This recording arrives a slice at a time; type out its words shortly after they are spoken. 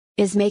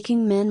Is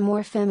making men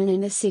more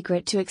feminine a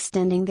secret to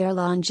extending their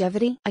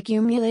longevity?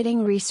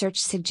 Accumulating research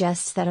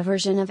suggests that a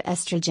version of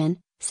estrogen,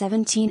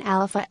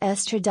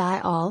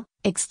 17-alpha-estradiol,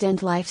 extend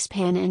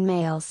lifespan in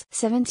males.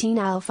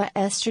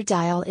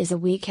 17-alpha-estradiol is a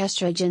weak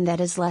estrogen that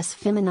is less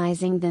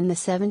feminizing than the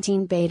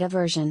 17-beta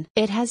version.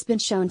 It has been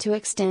shown to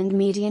extend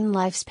median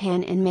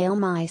lifespan in male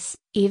mice,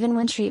 even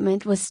when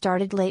treatment was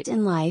started late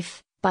in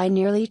life, by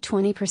nearly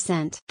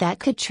 20%. That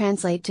could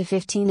translate to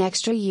 15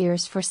 extra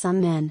years for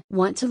some men.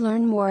 Want to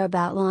learn more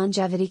about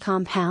longevity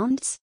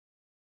compounds?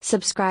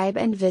 Subscribe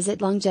and visit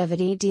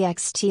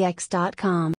longevitytx.com.